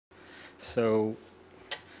So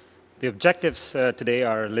the objectives today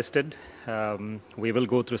are listed. We will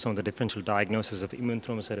go through some of the differential diagnoses of immune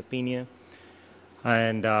thrombocytopenia.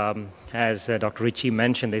 And as Dr. Ritchie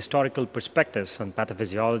mentioned, the historical perspectives on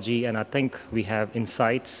pathophysiology, and I think we have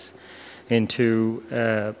insights into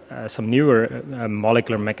some newer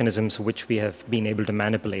molecular mechanisms which we have been able to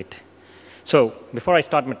manipulate. So before I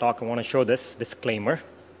start my talk, I want to show this disclaimer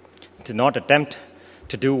to not attempt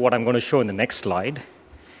to do what I'm going to show in the next slide.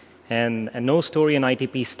 And no story in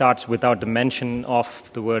ITP starts without the mention of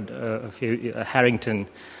the word Harrington.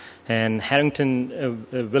 And Harrington,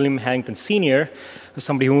 William Harrington Sr., was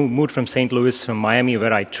somebody who moved from St. Louis, from Miami,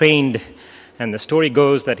 where I trained. And the story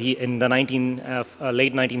goes that he, in the late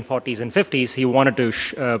 1940s and 50s, he wanted to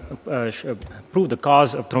prove the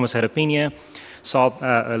cause of thrombocytopenia, saw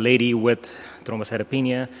a lady with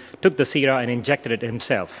thrombocytopenia, took the sera and injected it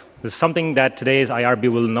himself. This is something that today's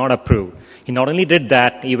IRB will not approve. He not only did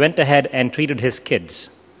that, he went ahead and treated his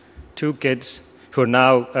kids, 2 kids, who are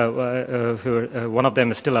now, one of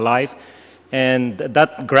them is still alive. And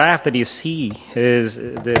that graph that you see is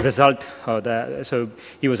the result of that. So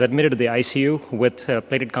he was admitted to the ICU with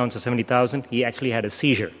platelet counts of 70,000. He actually had a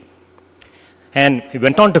seizure. And he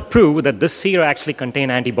went on to prove that this sera actually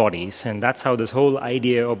contained antibodies. And that's how this whole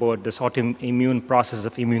idea about this autoimmune process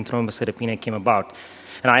of immune thrombocytopenia came about.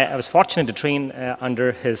 And I was fortunate to train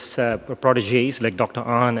under his protégés like Dr.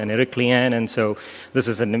 Ahn and Eric Lian, and so this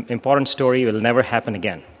is an important story. It will never happen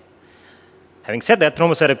again. Having said that,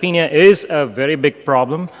 thrombocytopenia is a very big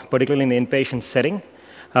problem, particularly in the inpatient setting,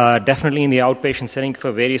 definitely in the outpatient setting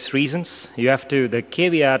for various reasons. The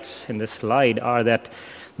caveats in this slide are that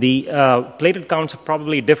the platelet counts are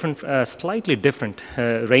probably different, slightly different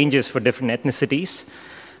ranges for different ethnicities.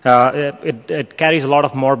 It carries a lot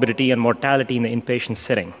of morbidity and mortality in the inpatient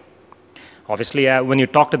setting. Obviously, when you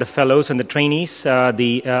talk to the fellows and the trainees,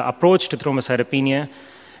 the approach to thrombocytopenia,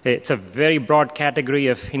 it's a very broad category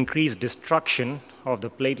of increased destruction of the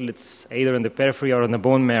platelets, either in the periphery or in the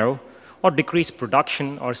bone marrow, or decreased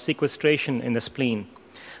production or sequestration in the spleen.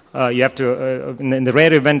 You have to, in the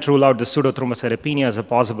rare event, rule out the pseudothrombocytopenia as a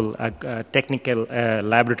possible technical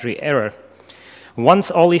laboratory error.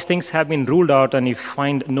 Once all these things have been ruled out and you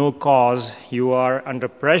find no cause, you are under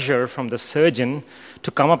pressure from the surgeon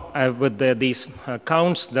to come up with these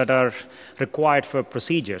counts that are required for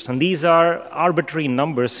procedures. And these are arbitrary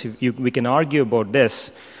numbers. We can argue about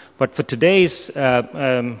this. But for today's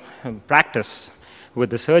practice with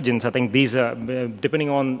the surgeons, I think these are, depending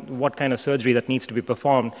on what kind of surgery that needs to be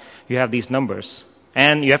performed, you have these numbers.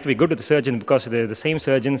 And you have to be good with the surgeon because they're the same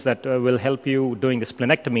surgeons that will help you doing the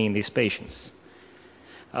splenectomy in these patients.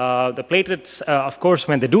 The platelets, of course,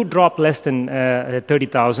 when they do drop less than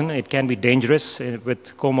 30,000, it can be dangerous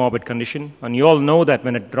with comorbid condition. And you all know that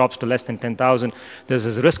when it drops to less than 10,000, there's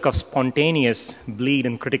this risk of spontaneous bleed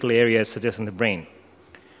in critical areas, such as in the brain.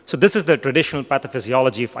 So this is the traditional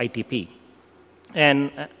pathophysiology of ITP. And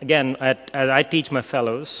again, as I teach my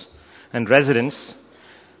fellows and residents,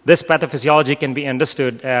 this pathophysiology can be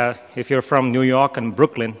understood if you're from New York and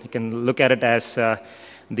Brooklyn. You can look at it as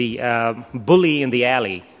the bully in the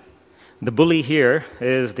alley. The bully here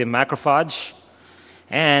is the macrophage,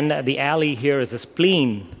 and the alley here is the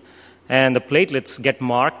spleen. And the platelets get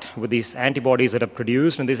marked with these antibodies that are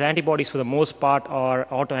produced, and these antibodies, for the most part, are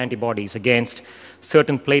autoantibodies against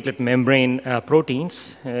certain platelet membrane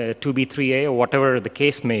proteins, 2B3A or whatever the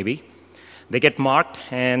case may be. They get marked,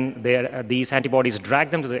 and these antibodies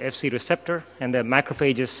drag them to the FC receptor, and the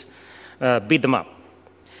macrophages beat them up.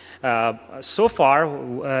 So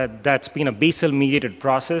far, that's been a B-cell-mediated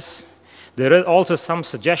process. There is also some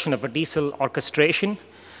suggestion of a T-cell orchestration.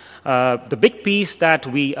 The big piece that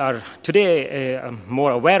we are today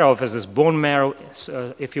more aware of is this bone marrow,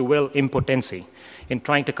 if you will, impotency in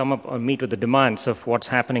trying to come up or meet with the demands of what's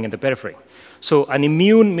happening in the periphery. So an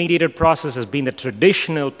immune-mediated process has been the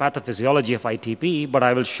traditional pathophysiology of ITP, but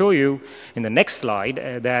I will show you in the next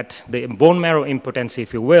slide that the bone marrow impotency,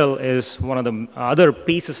 if you will, is one of the other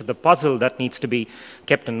pieces of the puzzle that needs to be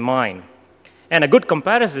kept in mind. And a good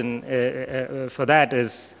comparison for that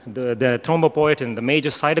is the thrombopoietin, the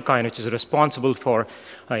major cytokine, which is responsible for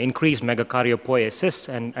increased megakaryopoiesis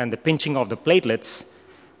and the pinching of the platelets.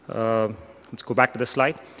 Let's go back to the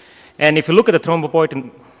slide. And if you look at the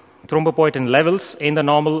thrombopoietin levels in the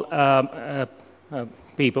normal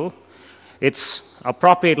people, it's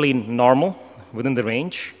appropriately normal within the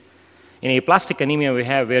range. In aplastic anemia,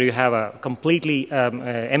 where you have a completely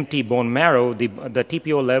empty bone marrow, the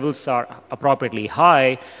TPO levels are appropriately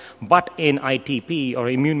high, but in ITP, or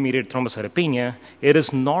immune-mediated thrombocytopenia, it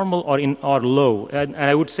is normal or low, and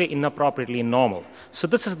I would say inappropriately normal. So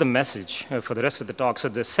this is the message for the rest of the talk. So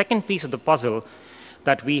the second piece of the puzzle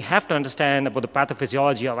that we have to understand about the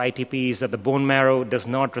pathophysiology of ITP is that the bone marrow does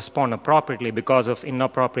not respond appropriately because of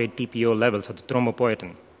inappropriate TPO levels of the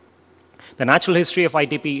thrombopoietin. The natural history of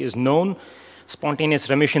ITP is known. Spontaneous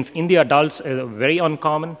remissions in the adults are very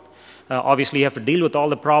uncommon. Obviously, you have to deal with all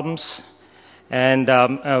the problems. And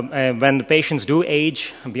when the patients do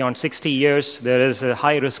age beyond 60 years, there is a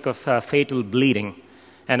high risk of fatal bleeding.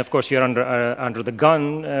 And of course, you're under the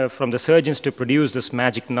gun from the surgeons to produce this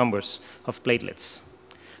magic numbers of platelets.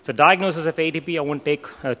 So diagnosis of ATP, I won't take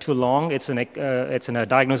too long. It's a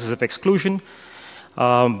diagnosis of exclusion.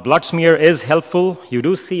 Blood smear is helpful. You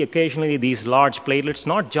do see occasionally these large platelets,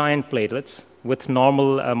 not giant platelets, with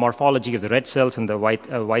normal morphology of the red cells and the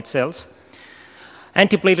white cells.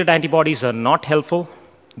 Antiplatelet antibodies are not helpful.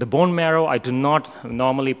 The bone marrow, I do not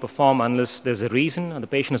normally perform unless there's a reason, and the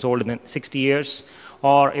patient is older than 60 years,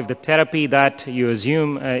 or if the therapy that you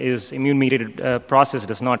assume is immune-mediated process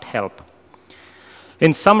does not help.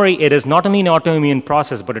 In summary, it is not only an autoimmune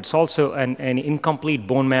process, but it's also an incomplete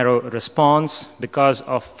bone marrow response because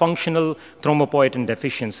of functional thrombopoietin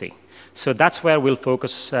deficiency. So that's where we'll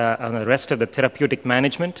focus on the rest of the therapeutic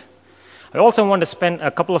management. I also want to spend a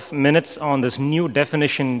couple of minutes on this new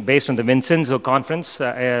definition based on the Vincenzo conference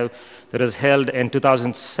that was held in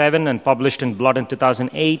 2007 and published in Blood in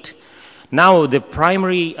 2008. Now, the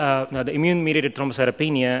primary, the immune-mediated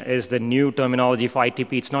thrombocytopenia is the new terminology for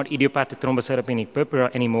ITP. It's not idiopathic thrombocytopenic purpura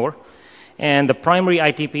anymore. And the primary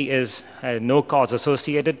ITP is no cause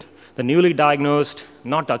associated. The newly diagnosed,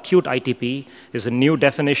 not acute ITP, is a new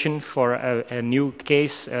definition for a new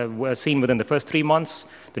case seen within the first 3 months.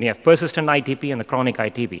 Then you have persistent ITP and the chronic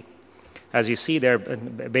ITP, as you see there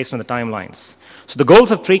based on the timelines. So the goals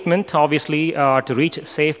of treatment, obviously, are to reach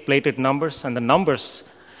safe platelet numbers, and the numbers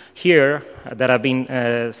here that have been,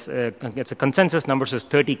 it's a consensus number, is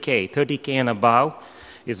 30K. 30K and above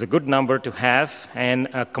is a good number to have, and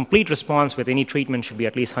a complete response with any treatment should be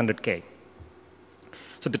at least 100K.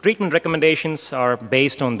 So the treatment recommendations are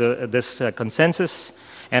based on this consensus,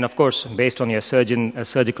 and of course, based on your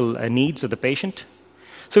surgical needs of the patient.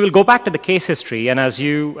 So we'll go back to the case history, and as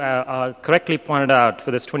you correctly pointed out,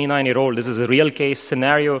 for this 29-year-old, this is a real case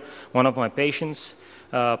scenario. One of my patients,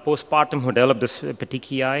 postpartum, who developed this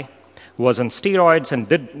petechiae, was on steroids and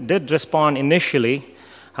did respond initially,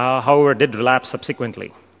 however, did relapse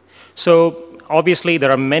subsequently. So obviously,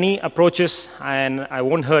 there are many approaches, and I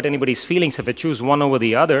won't hurt anybody's feelings if I choose one over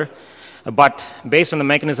the other, but based on the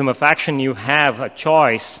mechanism of action, you have a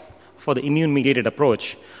choice for the immune-mediated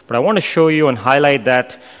approach. But I want to show you and highlight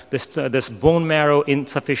that this bone marrow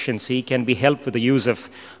insufficiency can be helped with the use of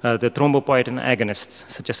the thrombopoietin agonists,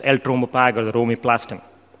 such as L-Thrombopag or the romiplastin.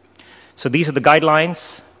 So these are the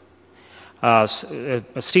guidelines.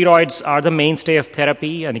 Steroids are the mainstay of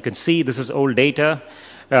therapy, and you can see this is old data,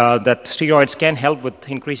 that steroids can help with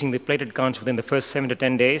increasing the platelet counts within the first 7 to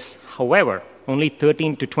 10 days. However, only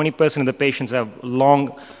 13 to 20% of the patients have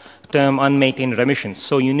long-term unmaintained remissions.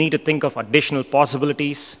 So you need to think of additional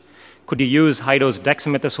possibilities. Could you use high-dose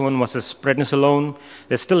dexamethasone versus prednisolone?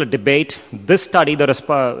 There's still a debate. This study that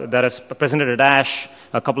is presented at ASH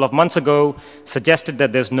a couple of months ago suggested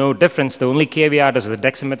that there's no difference. The only caveat is the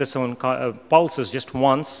dexamethasone pulse is just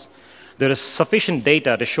once. There is sufficient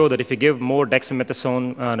data to show that if you give more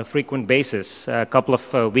dexamethasone on a frequent basis, a couple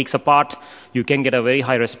of weeks apart, you can get a very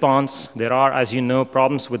high response. There are, as you know,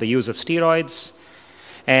 problems with the use of steroids,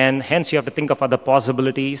 and hence you have to think of other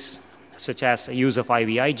possibilities, such as use of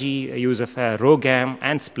IVIG, use of ROGAM,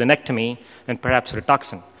 and splenectomy, and perhaps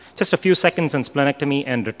Rituxan. Just a few seconds on splenectomy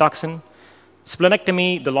and Rituxan.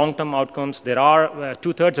 Splenectomy, the long-term outcomes, there are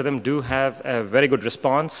two-thirds of them do have a very good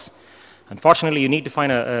response. Unfortunately, you need to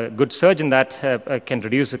find a good surgeon that can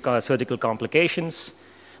reduce the surgical complications.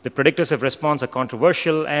 The predictors of response are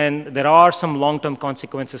controversial, and there are some long-term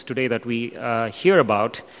consequences today that we hear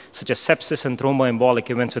about, such as sepsis and thromboembolic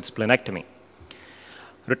events with splenectomy.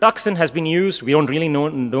 Rituxan has been used. We don't really know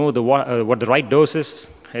what the right dose is.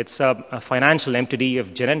 It's a financial MTD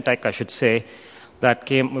of Genentech, I should say, that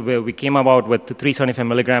we came about with 375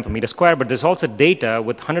 milligram per meter square, but there's also data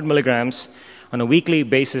with 100 milligrams on a weekly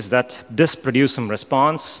basis that does produce some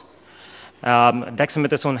response.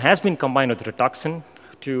 Dexamethasone has been combined with Rituxan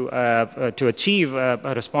to achieve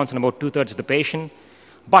a response in about two-thirds of the patient.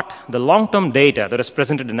 But the long-term data that is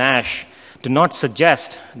presented in ASH do not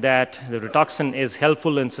suggest that the Rituxan is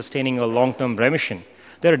helpful in sustaining a long-term remission.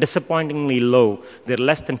 they're disappointingly low. They're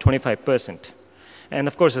less than 25%. And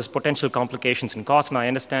of course, there's potential complications and costs. And I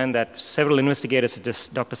understand that several investigators, such as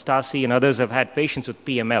Dr. Stasi and others, have had patients with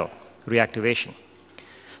PML reactivation.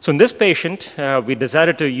 So in this patient, we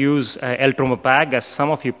decided to use L-Tromopag, as some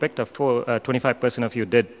of you picked, 25% of you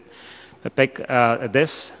did pick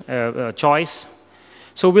this choice.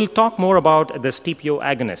 So we'll talk more about this TPO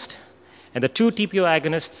agonist. And the two TPO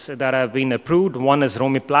agonists that have been approved, one is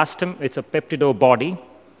romiplastim. It's a peptido body,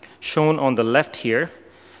 shown on the left here.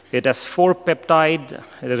 It has 4 peptide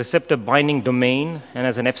receptor binding domain and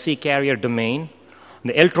has an FC carrier domain.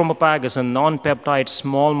 The L-Tromopag is a non-peptide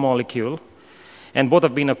small molecule, and both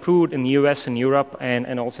have been approved in the US and Europe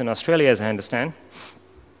and also in Australia, as I understand.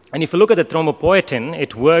 And if you look at the thrombopoietin,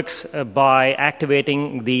 it works by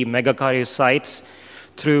activating the megakaryocytes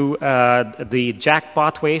through the JAK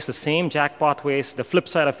pathways, the same JAK pathways, the flip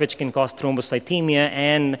side of which can cause thrombocythemia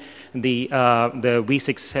and the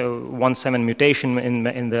V617 mutation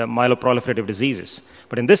in the myeloproliferative diseases.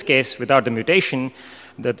 But in this case, without the mutation,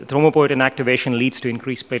 the thrombopoietin activation leads to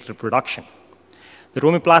increased platelet production. The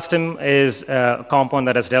romiplastim is a compound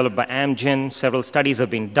that is developed by Amgen. Several studies have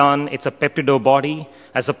been done. It's a peptido body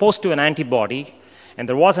as opposed to an antibody. And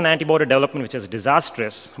there was an antibody development which was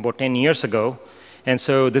disastrous about 10 years ago. And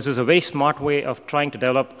so this is a very smart way of trying to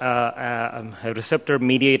develop a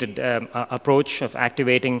receptor-mediated approach of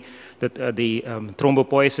activating the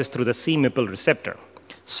thrombopoiesis through the c-MPL receptor.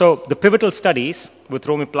 So the pivotal studies with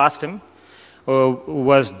romiplastim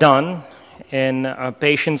was done in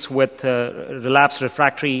patients with relapsed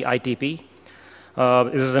refractory ITP.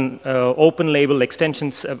 This is an open-label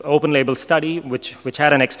study which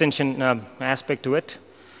had an extension aspect to it.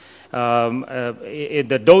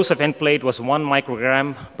 The dose of end plate was 1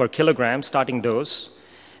 microgram per kilogram, starting dose.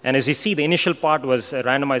 And as you see, the initial part was a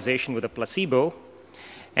randomization with a placebo.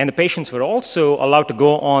 And the patients were also allowed to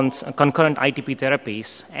go on concurrent ITP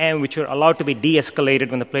therapies, and which were allowed to be de-escalated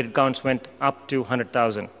when the platelet counts went up to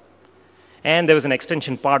 100,000. And there was an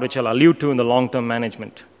extension part, which I'll allude to in the long-term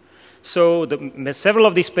management. So several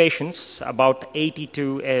of these patients, about 80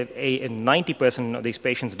 to 90% of these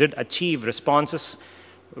patients, did achieve responses,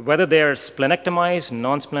 whether they're splenectomized,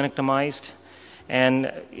 non-splenectomized.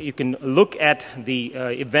 And you can look at the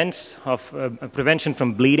events of prevention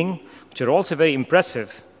from bleeding, which are also very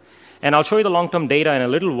impressive. And I'll show you the long-term data in a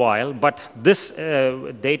little while, but this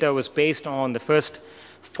data was based on the first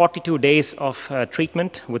 42 days of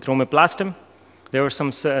treatment with romiplastim. There were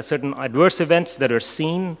some certain adverse events that were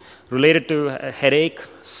seen related to headache,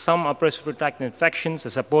 some upper respiratory tract infections,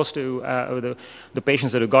 as opposed to the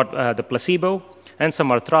patients that who got the placebo, and some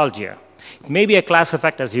arthralgia. It may be a class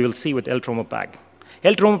effect, as you will see with L-Tromopag.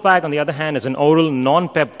 L-Tromopag, on the other hand, is an oral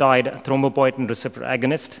non-peptide thrombopoietin receptor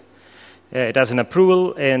agonist. It has an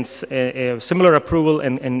approval, and a similar approval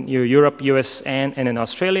in Europe, US, and in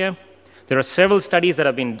Australia. There are several studies that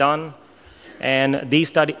have been done, and these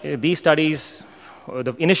studies,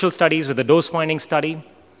 the initial studies with the dose-finding study,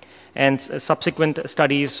 and subsequent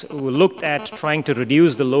studies looked at trying to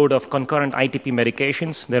reduce the load of concurrent ITP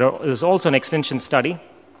medications. There's also an extension study.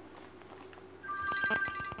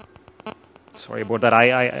 Sorry about that.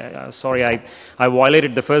 I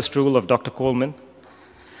violated the first rule of Dr. Coleman.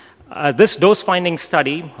 This dose-finding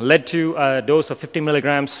study led to a dose of 50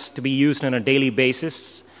 milligrams to be used on a daily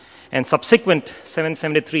basis. And subsequent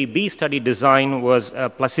 773B study design was a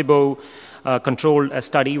placebo-controlled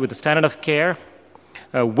study with the standard of care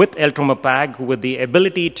with L-Tromopag, with the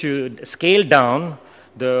ability to scale down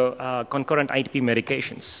the concurrent ITP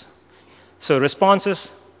medications. So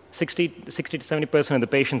responses, 60 to 70% of the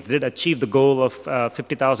patients did achieve the goal of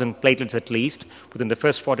 50,000 platelets at least within the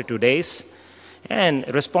first 42 days. And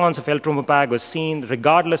response of L-Tromopag was seen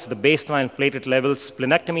regardless of the baseline platelet levels,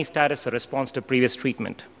 splenectomy status, or response to previous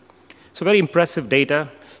treatment. So very impressive data.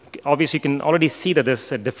 Obviously, you can already see that there's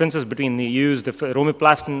differences between the use. The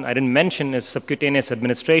romiplastin, I didn't mention, is subcutaneous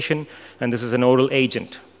administration, and this is an oral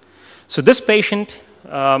agent. So this patient,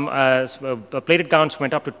 platelet counts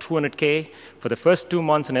went up to 200K for the first 2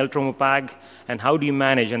 months in L-Tromopag, and how do you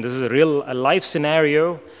manage? And this is a life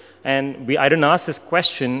scenario, and I didn't ask this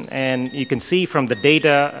question, and you can see from the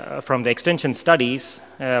data from the extension studies,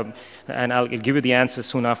 and I'll give you the answer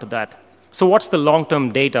soon after that. So what's the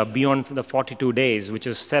long-term data beyond the 42 days, which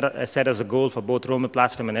is set as a goal for both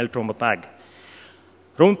romiplastim and L-Tromopag?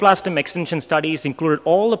 Romiplastim extension studies included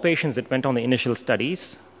all the patients that went on the initial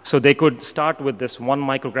studies. So they could start with this 1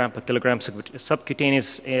 microgram per kilogram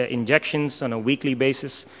subcutaneous injections on a weekly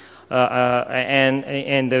basis,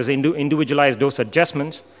 and there's individualized dose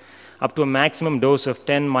adjustments up to a maximum dose of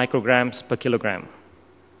 10 micrograms per kilogram.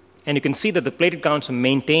 And you can see that the platelet counts are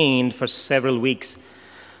maintained for several weeks.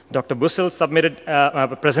 Dr. Bussell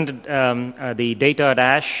presented the data at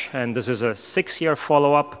ASH, and this is a 6-year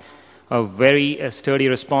follow-up, a very sturdy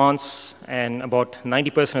response, and about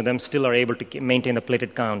 90% of them still are able to maintain the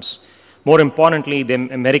platelet counts. More importantly, the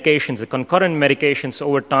medications, the concurrent medications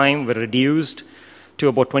over time were reduced to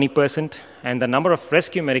about 20%, and the number of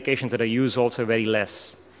rescue medications that are used also very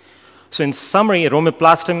less. So in summary,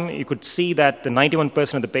 romiplastim, you could see that the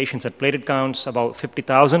 91% of the patients had platelet counts about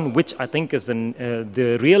 50,000, which I think is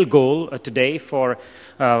the real goal today for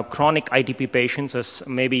chronic ITP patients, or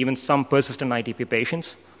maybe even some persistent ITP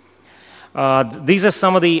patients. These are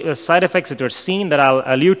some of the side effects that were seen that I'll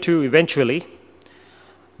allude to eventually.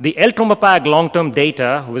 The L-Trombopag long-term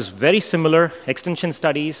data was very similar, extension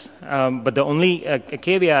studies, but the only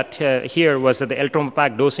caveat here was that the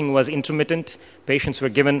L-Trombopag dosing was intermittent. Patients were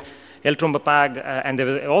given L-Trombopag, and they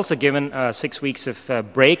were also given 6 weeks of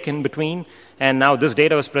break in between. And now this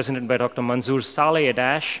data was presented by Dr. Manzoor Saleh at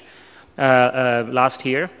ASH last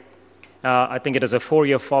year. I think it is a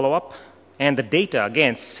 4-year follow-up. And the data,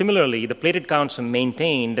 again, similarly, the platelet counts were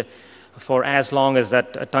maintained for as long as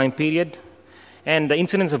that time period. And the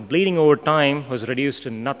incidence of bleeding over time was reduced to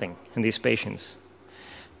nothing in these patients.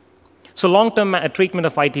 So long-term treatment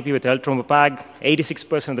of ITP with L-Trombopag,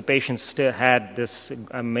 86% of the patients still had this,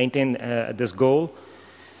 maintained this goal.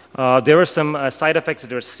 There were some side effects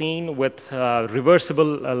that were seen with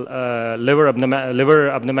reversible liver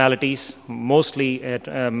abnormalities, mostly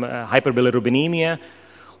hyperbilirubinemia,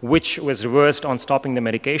 which was reversed on stopping the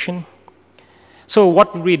medication. So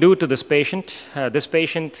what did we do to this patient?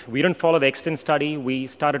 We didn't follow the extent study. We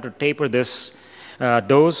started to taper this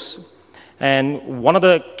dose. And one of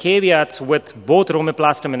the caveats with both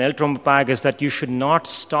romiplastim and L-Trombopag is that you should not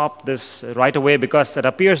stop this right away, because it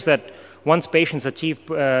appears that once patients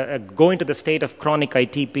go into the state of chronic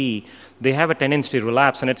ITP, they have a tendency to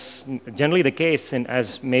relapse. And it's generally the case,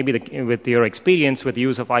 as maybe with your experience with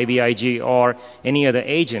use of IVIG or any other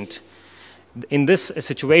agent. In this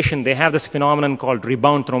situation, they have this phenomenon called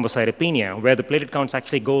rebound thrombocytopenia, where the platelet counts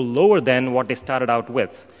actually go lower than what they started out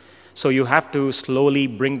with. So you have to slowly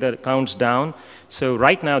bring the counts down. So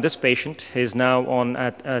right now, this patient is now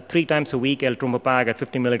on 3 times a week L-Trombopag at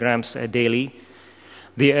 50 milligrams daily.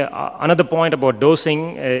 Another point about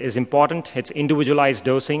dosing is important. It's individualized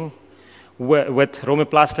dosing. With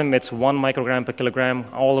romiplastim, it's 1 microgram per kilogram,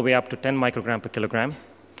 all the way up to 10 microgram per kilogram.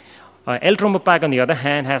 L-Trombopag, on the other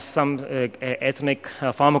hand, has some ethnic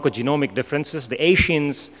pharmacogenomic differences. The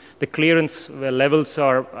Asians, the clearance levels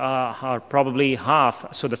are probably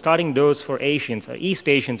half. So the starting dose for Asians, East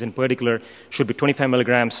Asians in particular, should be 25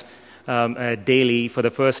 milligrams daily for the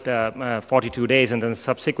first 42 days, and then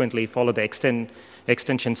subsequently follow the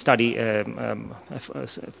extension study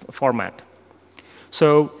format.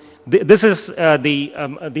 So these are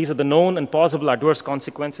the known and possible adverse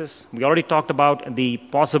consequences. We already talked about the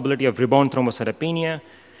possibility of rebound thrombocytopenia.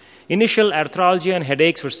 Initial arthralgia and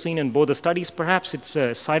headaches were seen in both the studies. Perhaps it's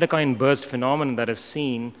a cytokine burst phenomenon that is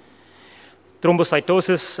seen.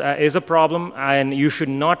 Thrombocytosis is a problem, and you should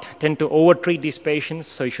not tend to overtreat these patients,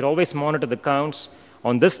 so you should always monitor the counts.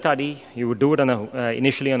 On this study, you would do it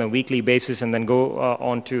initially on a weekly basis and then go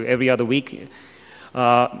on to every other week.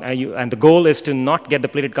 And the goal is to not get the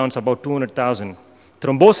platelet counts above 200,000.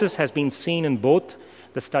 Thrombosis has been seen in both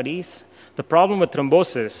the studies. The problem with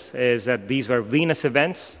thrombosis is that these were venous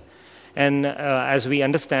events, and as we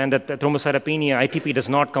understand that thrombocytopenia, ITP, does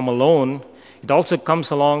not come alone. It also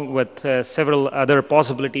comes along with several other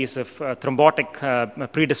possibilities of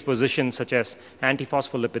thrombotic predispositions, such as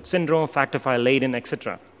antiphospholipid syndrome, factor V Leiden,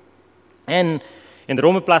 etc. And in the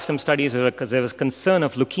romiplastim studies, because there was concern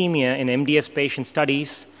of leukemia in MDS patient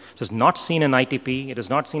studies, it was not seen in ITP, it was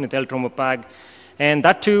not seen with L-Trombopag, and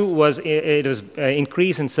that too was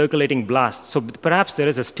increase in circulating blasts. So perhaps there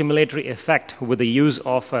is a stimulatory effect with the use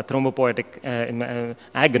of thrombopoietic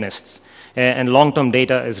agonists, and long-term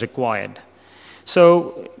data is required.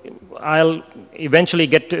 So I'll eventually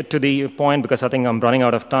get to the point, because I think I'm running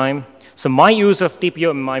out of time. So my use of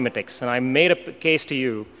TPO mimetics, and I made a case to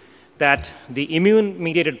you that the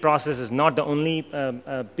immune-mediated process is not the only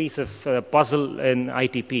piece of puzzle in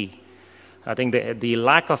ITP. I think the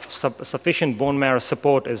lack of sufficient bone marrow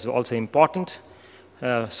support is also important.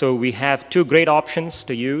 So we have 2 great options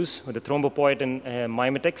to use with the thrombopoietin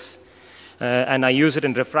mimetics. And I use it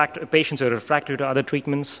in patients who are refractory to other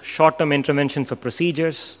treatments, short-term intervention for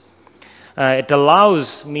procedures. It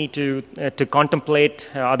allows me to contemplate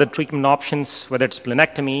other treatment options, whether it's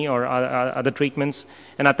splenectomy or other treatments.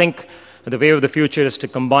 And I think the way of the future is to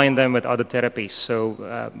combine them with other therapies.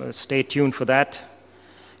 So stay tuned for that.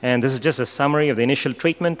 And this is just a summary of the initial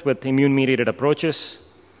treatment with immune-mediated approaches.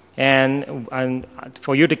 And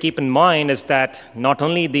for you to keep in mind is that not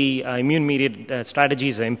only the immune-mediated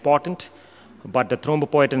strategies are important, but the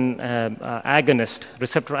thrombopoietin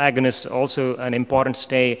receptor agonist, also an important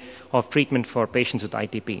stay of treatment for patients with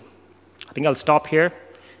ITP. I think I'll stop here.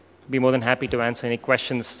 Be more than happy to answer any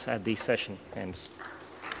questions as the session ends.